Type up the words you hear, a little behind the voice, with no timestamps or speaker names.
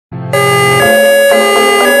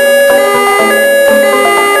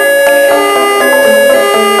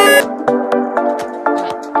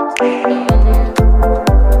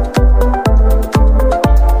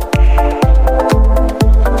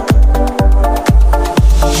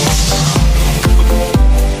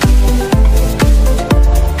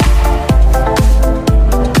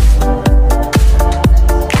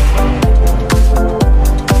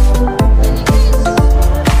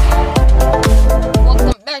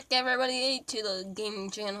everybody to the gaming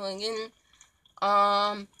channel again.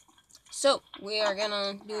 So we are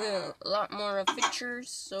gonna do a lot more features,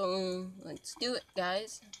 so let's do it,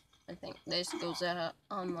 guys. I think this goes out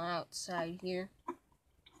on the outside here.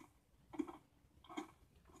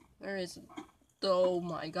 Where is it? Oh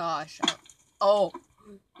my gosh. Oh,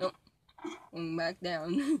 nope. Going back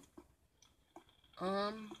down.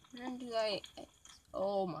 Where do I...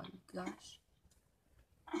 Oh my gosh.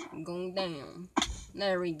 I'm going down.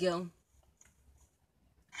 There we go.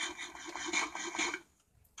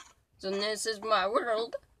 So this is my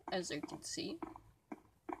world, as you can see.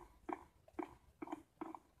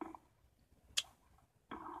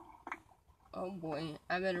 Oh boy,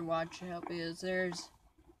 I better watch out because there's...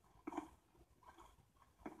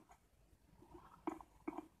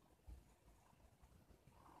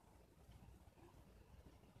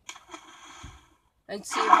 Let's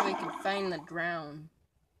see if we can find the drown.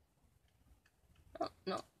 Oh,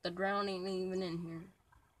 no, the drown ain't even in here.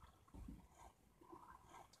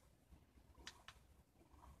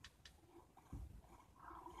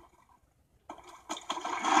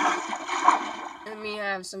 Let me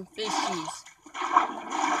have some fishies.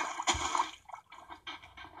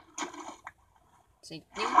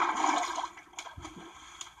 Safety.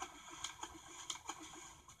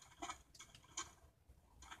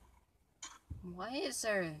 Why is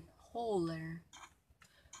there a hole there?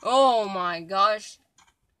 Oh my gosh.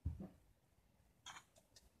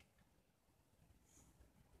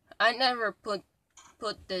 I never put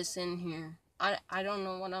this in here. I don't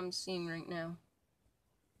know what I'm seeing right now.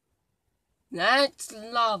 That's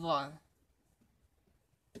lava.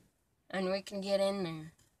 And we can get in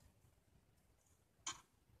there.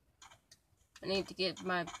 I need to get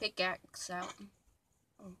my pickaxe out.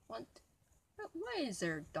 Oh, what? Why is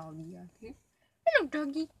there a doggy out here? Hello,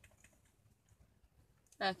 doggy.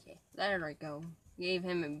 Okay, there we go. Gave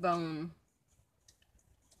him a bone.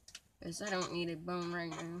 Because I don't need a bone right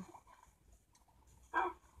now.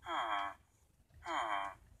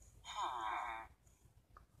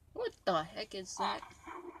 What the heck is that?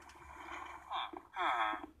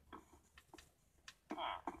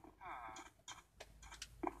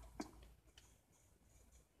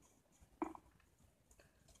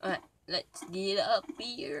 Alright, let's get up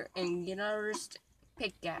here and get our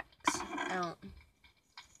pickaxe out.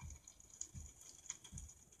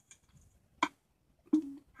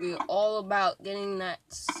 We're all about getting that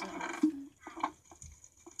stuff.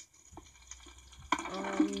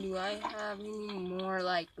 Do I have any more,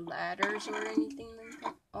 like, ladders or anything like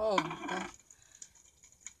that? Oh my gosh.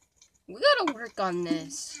 We gotta work on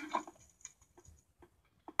this.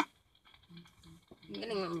 I'm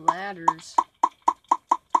getting ladders.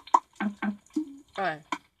 Alright.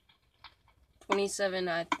 27,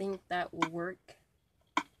 I think that will work.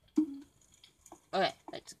 Okay,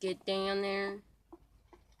 let's get down there.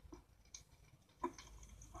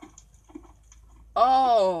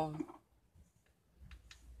 Oh!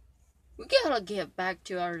 We gotta get back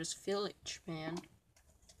to our village, man.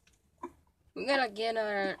 We gotta get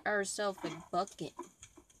ourselves a bucket.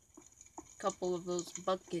 A couple of those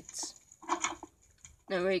buckets.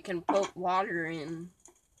 Then we can put water in.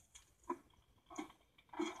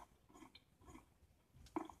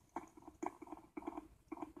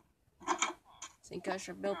 I think I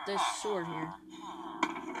should build this sword here.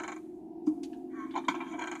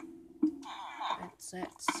 That's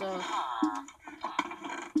that stuff.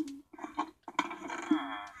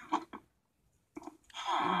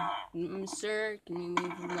 Sir, can you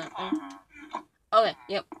move from that way? Okay,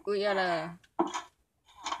 yep, we gotta...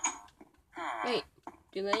 Wait,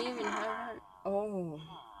 do they even have that? Oh.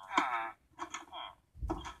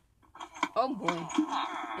 Oh boy.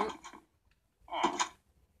 Yep.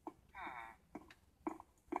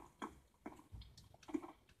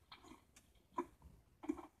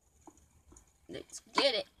 Let's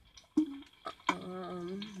get it.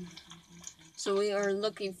 So we are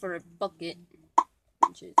looking for a bucket,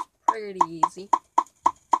 which is pretty easy.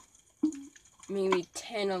 Maybe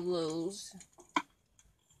 10 of those.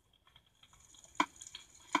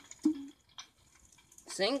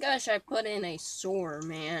 Thank gosh I put in a sword,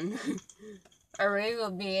 man. Or we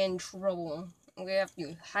will be in trouble. We have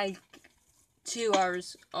to hike to our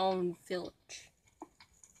own village.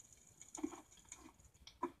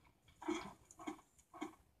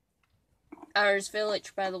 Ours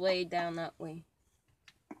village, by the way, down that way.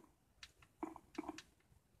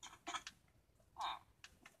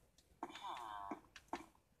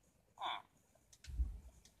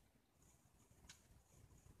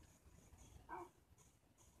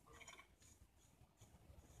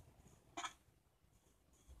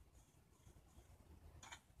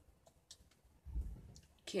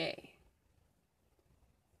 Okay.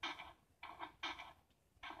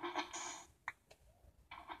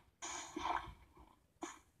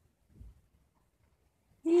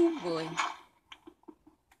 Oh boy.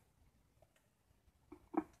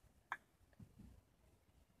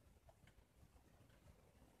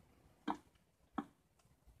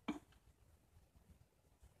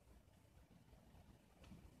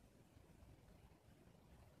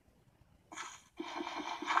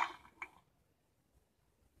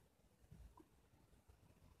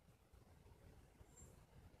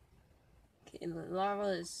 Okay, the lava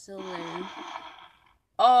is still there.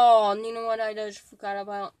 Oh, and you know what I just forgot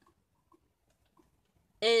about?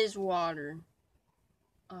 Is water.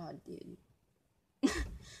 Oh, dude.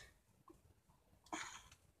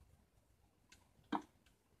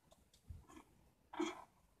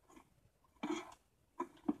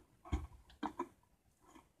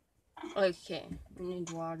 Okay, we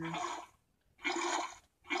need water.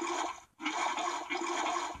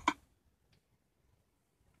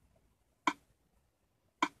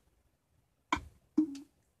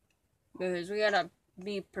 Because we gotta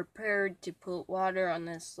be prepared to put water on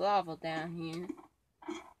this lava down here.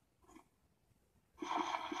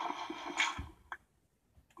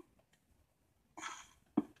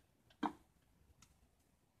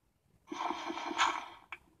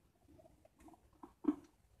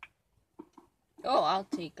 Oh, I'll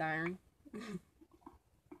take iron.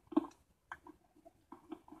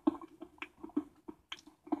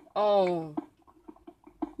 Oh,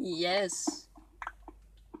 yes.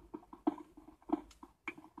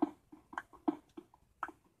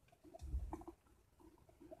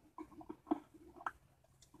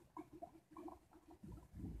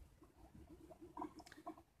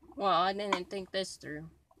 Well, I didn't think this through.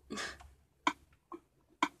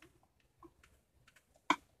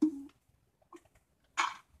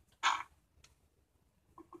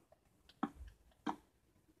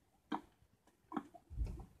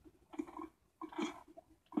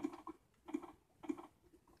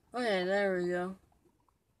 Okay, there we go.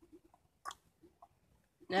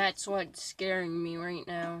 That's what's scaring me right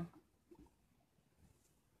now.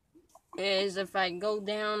 Is if I go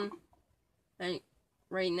down, like,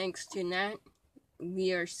 right next to that,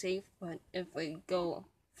 we are safe. But if we go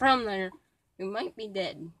from there, we might be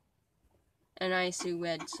dead. And I see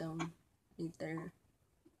redstone right there.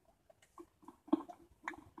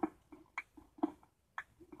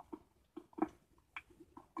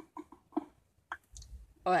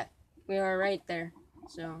 Okay, we are right there.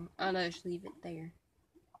 So I'll just leave it there.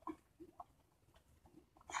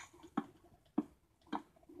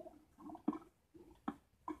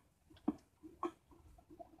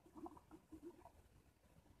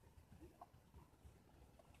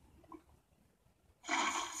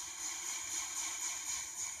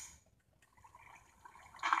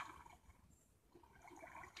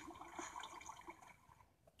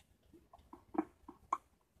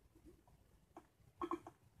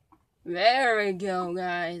 There we go,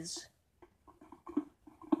 guys.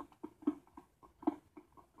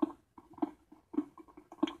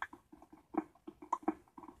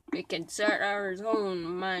 We can start our own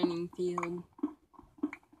mining field.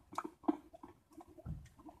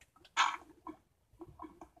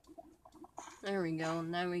 There we go.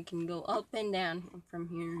 Now we can go up and down from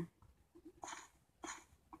here.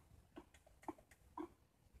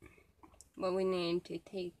 But we need to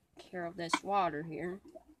take care of this water here.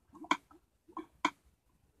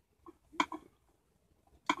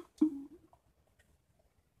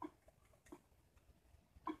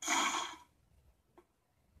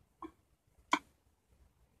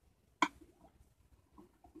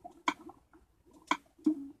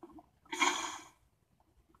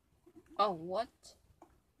 Oh, what?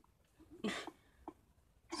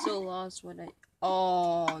 So lost what I...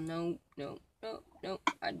 Oh, no, no, no, no.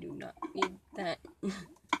 I do not need that.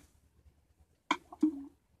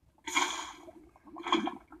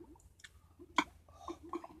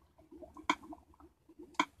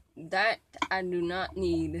 That I do not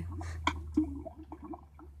need.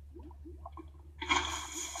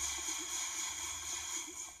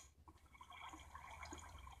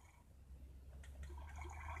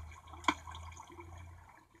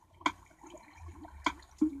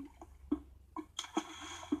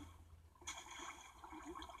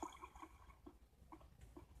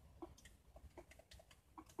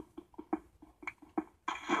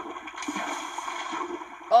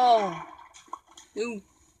 Oh, no.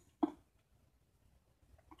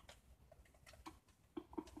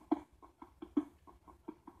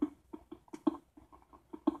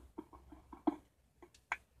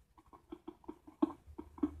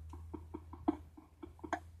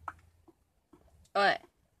 Alright,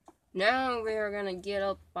 Now we are gonna get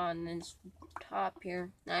up on this top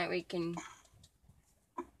here. Now we can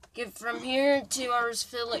get from here to our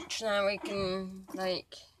village. Now we can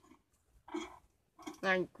like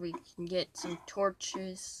we can get some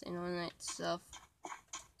torches and all that stuff.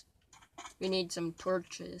 We need some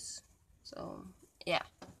torches. So yeah.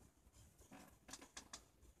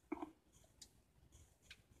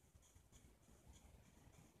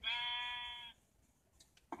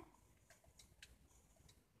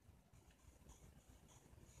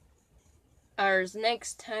 Ours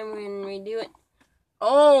next time when we do it.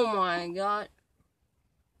 Oh my god.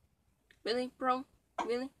 Really, bro?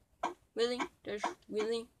 Really? Really? There's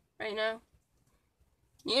really right now?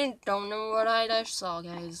 You don't know what I just saw,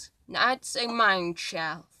 guys. That's a mine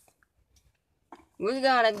shaft. We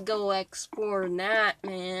gotta go explore that,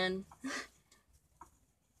 man.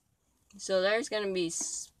 So there's gonna be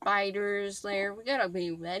spiders there. We gotta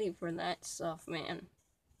be ready for that stuff, man.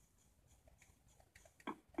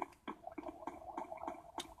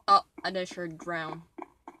 Oh, I just heard drown.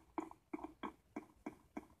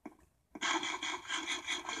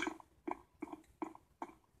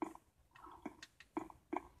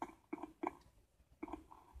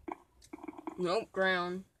 Nope,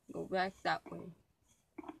 drown. Go back that way.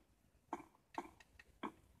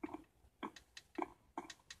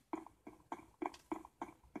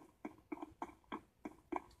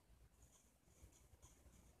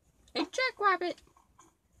 Hey, Jackrabbit!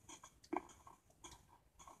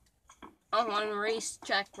 I want to race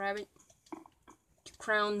Jackrabbit to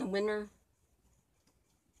crown the winner.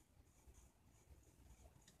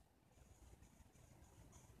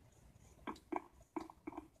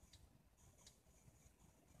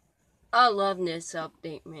 I love this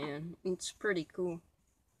update, man. It's pretty cool.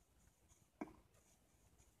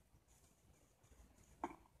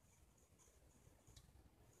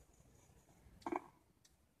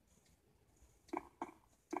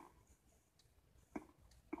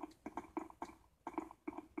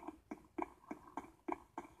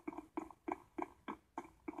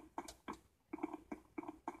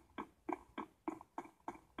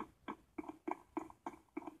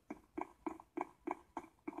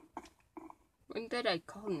 What did I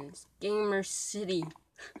call this? Gamer City.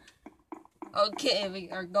 Okay, we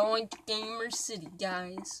are going to Gamer City,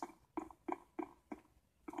 guys.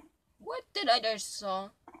 What did I just saw?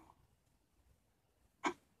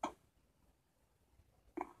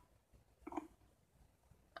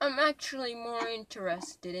 I'm actually more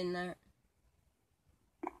interested in that.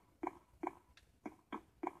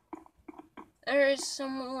 There is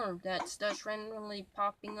some more that's just randomly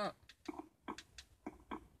popping up.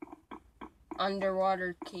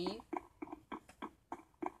 Underwater cave.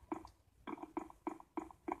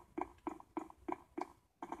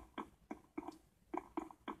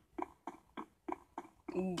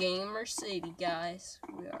 Gamer City, guys.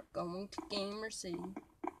 We are going to Gamer City.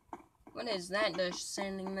 What is that just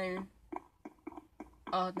standing there?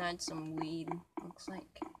 Oh, that's some weed, looks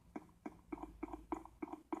like.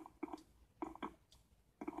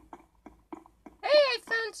 Hey, I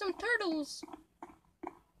found some turtles!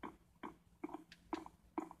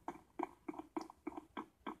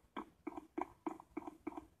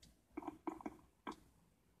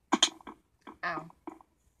 Ow.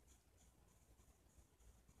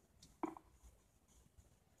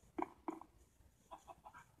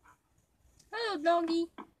 Hello, doggy.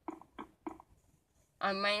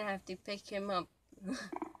 I might have to pick him up.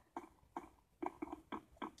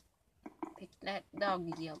 Pick that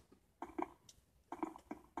doggy up.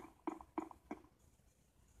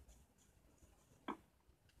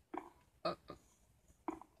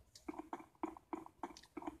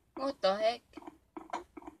 What the heck?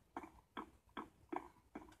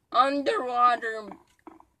 Underwater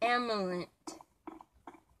amulet.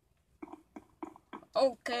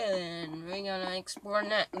 Okay then, we're gonna explore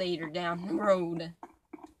that later down the road.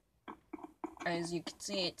 As you can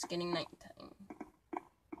see, it's getting nighttime.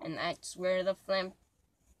 And that's where the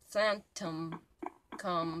phantom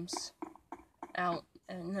comes out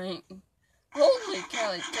at night. Holy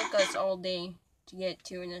cow, it took us all day to get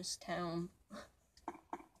to this town.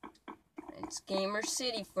 It's Gamer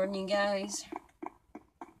City for you guys.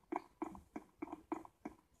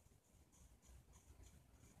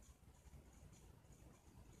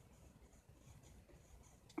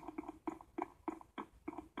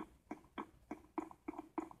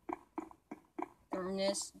 From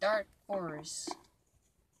this dark forest.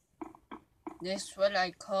 This is what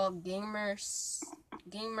I call gamer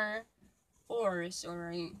forest,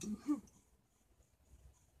 alright.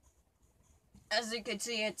 As you can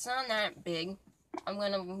see, it's not that big. I'm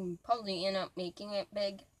gonna probably end up making it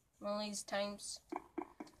big one of these times.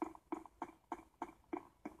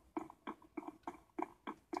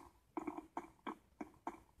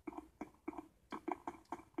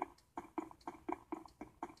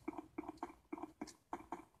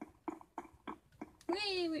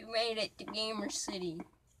 We made it to Gamer City.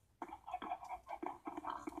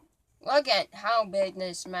 Look at how big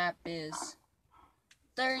this map is.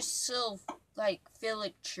 There's still, like,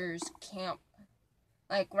 villagers camp.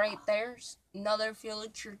 Like, right there's another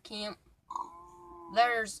villager camp.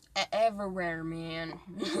 There's everywhere, man,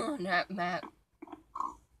 on that map.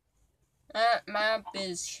 That map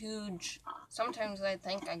is huge. Sometimes I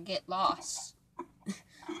think I get lost.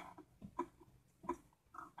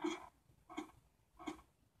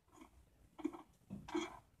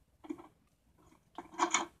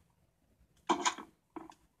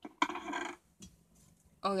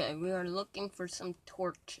 Okay, we are looking for some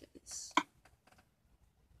torches.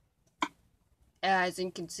 As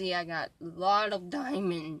you can see, I got a lot of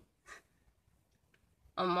diamond.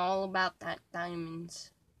 I'm all about that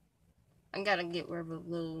diamonds. I gotta get rid of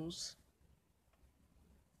those.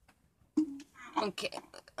 Okay,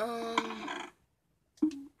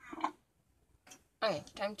 okay,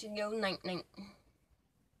 time to go night-night.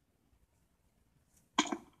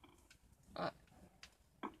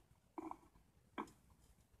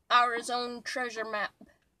 Our own treasure map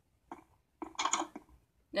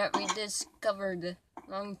that we discovered a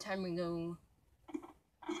long time ago.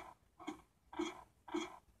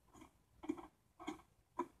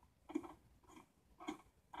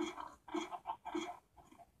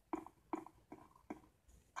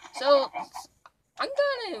 So, I'm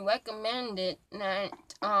gonna recommend it that,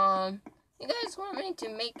 you guys want me to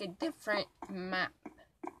make a different map.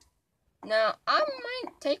 Now, I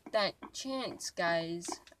might take that chance, guys.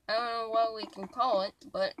 I don't know what we can call it,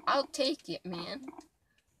 but I'll take it, man.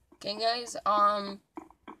 Okay, guys,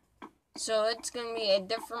 so it's gonna be a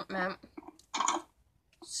different map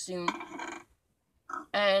soon.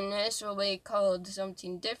 And this will be called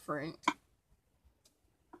something different.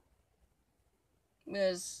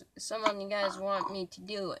 Because some of you guys want me to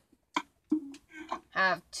do it.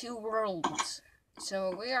 Have 2 worlds.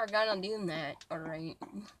 So we are gonna do that, alright?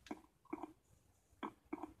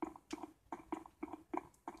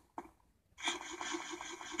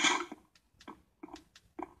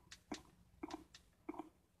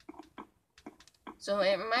 So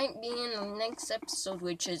it might be in the next episode,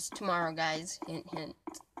 which is tomorrow, guys. Hint, hint.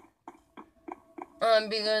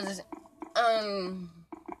 Because,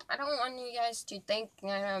 I don't want you guys to think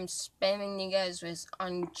that I'm spamming you guys with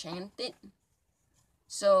Enchanted.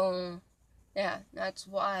 So, yeah, that's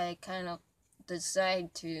why I kind of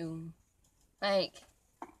decide to, like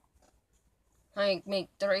make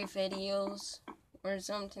 3 videos or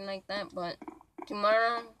something like that. But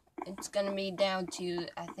tomorrow, it's gonna be down to,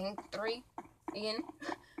 I think, 3 again.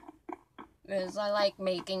 Because I like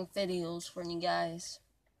making videos for you guys.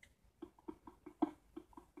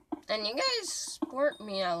 And you guys support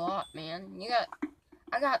me a lot, man.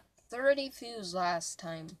 I got 30 views last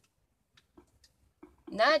time.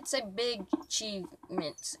 That's a big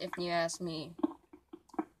achievement, if you ask me.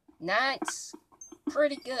 That's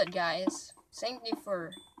pretty good, guys. Thank you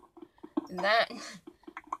for that.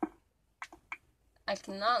 I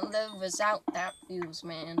cannot live without that views,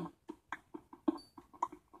 man.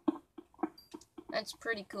 That's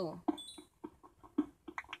pretty cool.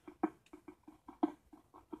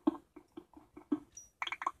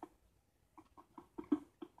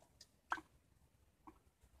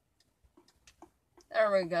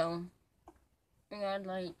 There we go. We got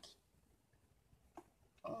like...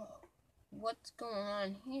 Oh, what's going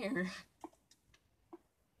on here?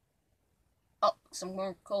 Oh, some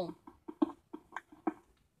more coal.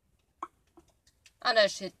 I'll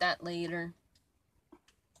just hit that later.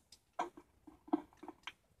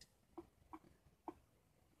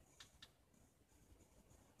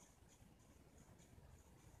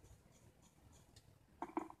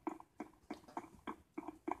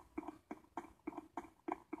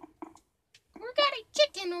 We got a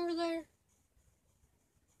chicken over there.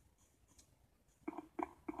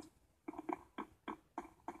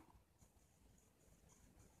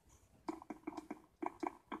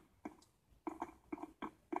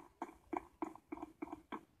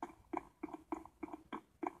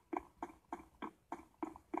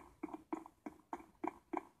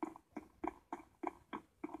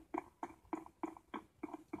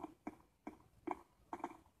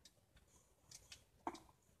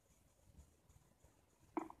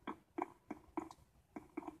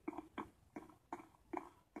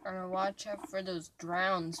 Gotta watch out for those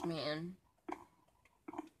drowns, man.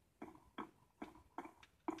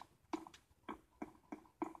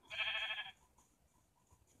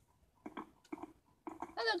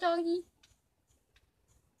 Hello, doggy.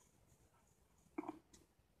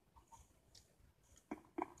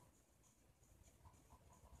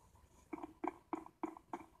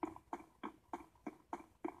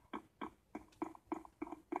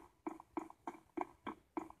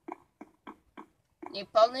 You're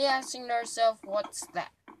probably asking yourself, what's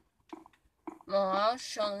that? Well, I'll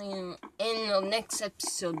show you in the next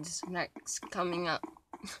episodes coming up.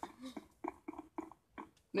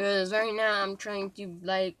 Because right now I'm trying to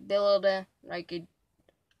like build a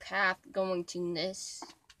path going to this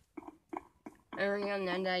area, and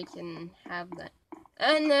then I can have that.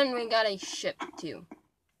 And then we got a ship too.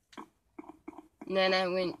 And then I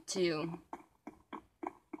went to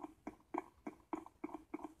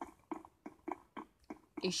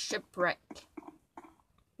a shipwreck,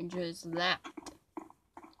 which is that.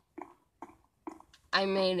 I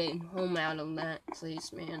made a home out of that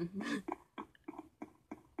place, man.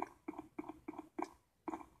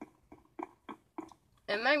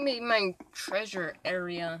 It might be my treasure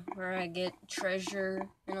area where I get treasure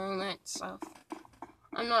and all that stuff.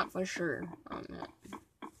 I'm not for sure on that.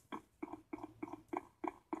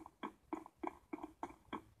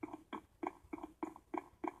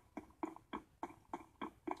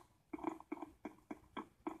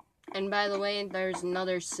 And by the way, there's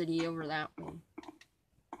another city over that way.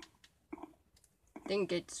 I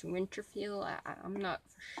think it's Winterfield. I'm not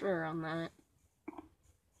for sure on that.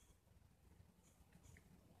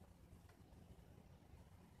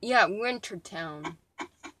 Yeah, Wintertown.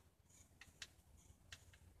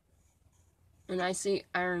 And I see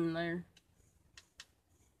iron there.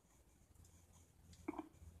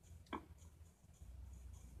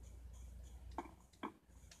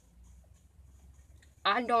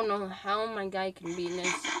 I don't know how my guy can be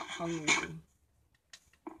this hungry.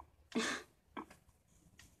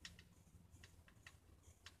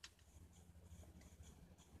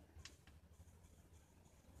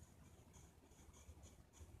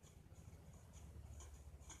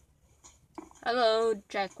 Hello,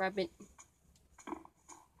 Jackrabbit.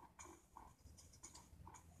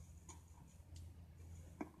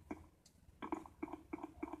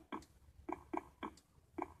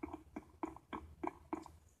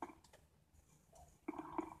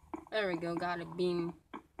 There we go, got a beam.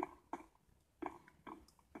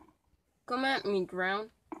 Come at me,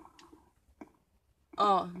 ground.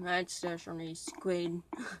 Oh, that's just a squid.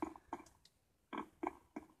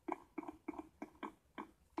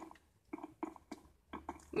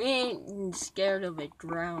 We ain't scared of it,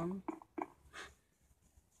 drown.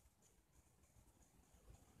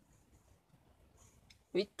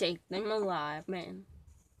 We take them alive, man.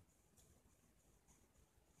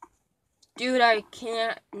 Dude, I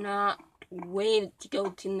can't not wait to go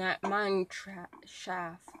to that mine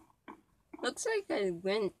shaft. Looks like I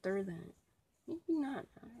went through that. Maybe not.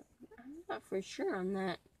 I'm not for sure on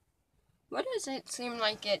that. What does it seem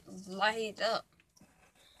like it light up?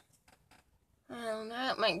 Well,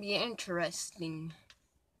 that might be interesting.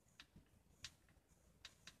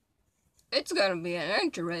 It's gonna be an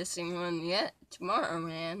interesting one yet tomorrow,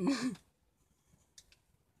 man.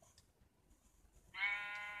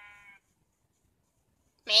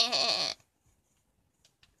 Meh.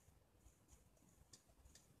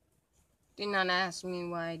 Do not ask me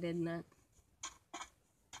why I did that.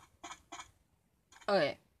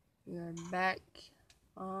 Okay, we are back.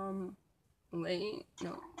 Wait,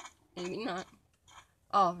 no, maybe not.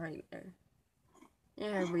 Oh, right there.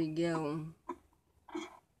 There we go.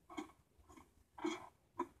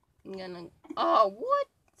 I'm gonna. Oh, what?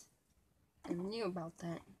 I knew about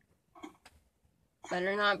that.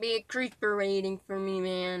 Better not be a creeper waiting for me,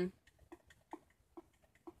 man.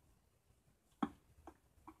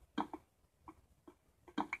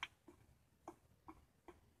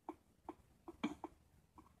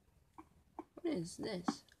 What is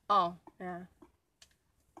this? Oh, yeah.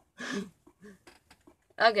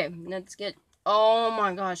 Okay, let's get. Oh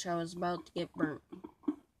my gosh, I was about to get burnt.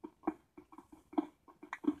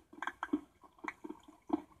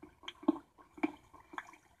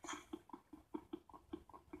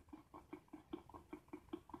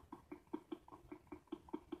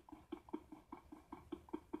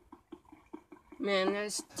 Man,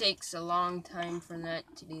 this takes a long time for that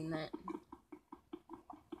to do that.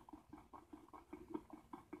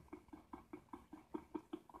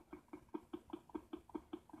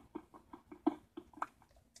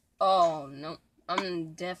 Oh, no.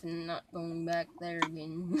 I'm definitely not going back there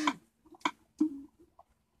again.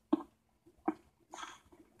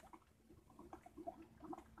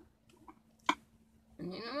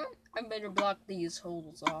 And you know what? I better block these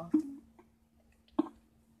holes off.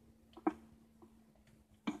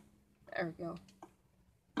 There we go.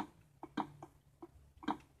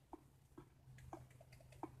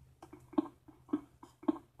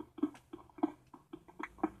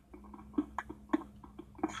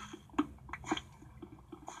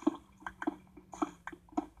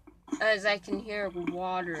 As I can hear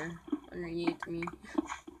water underneath me.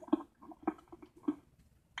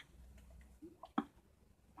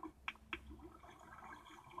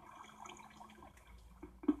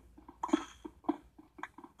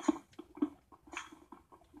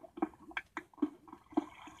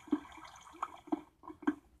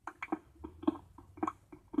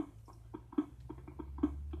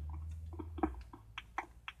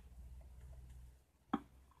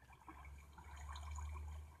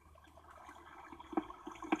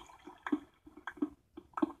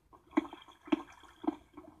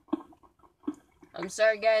 I'm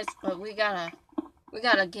sorry guys, but we gotta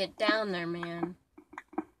get down there, man.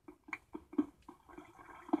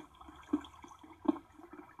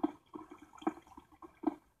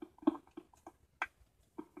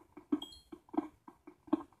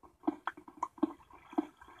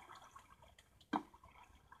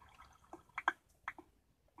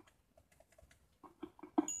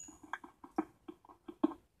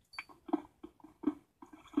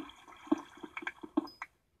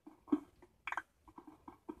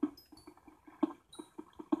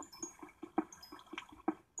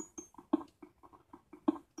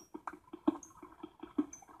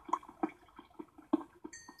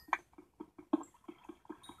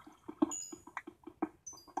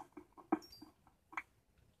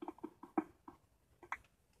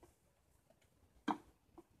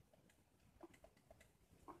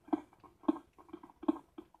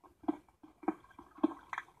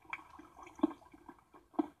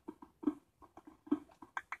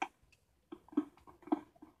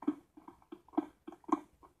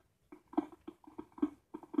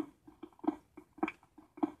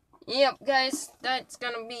 Yep, guys, that's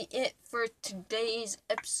gonna be it for today's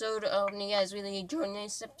episode. I hope you guys really enjoyed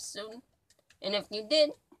this episode. And if you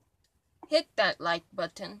did, hit that like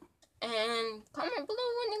button. And comment below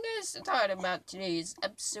what you guys thought about today's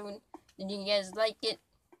episode. Did you guys like it?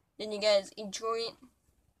 Did you guys enjoy it?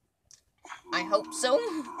 I hope so.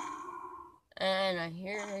 And I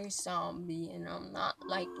hear a zombie, and I'm not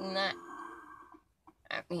liking that.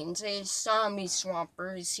 That means a zombie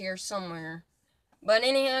swamper is here somewhere. But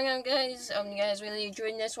anyhow, guys, I hope you guys really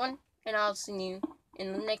enjoyed this one, and I'll see you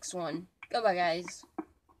in the next one. Goodbye, guys.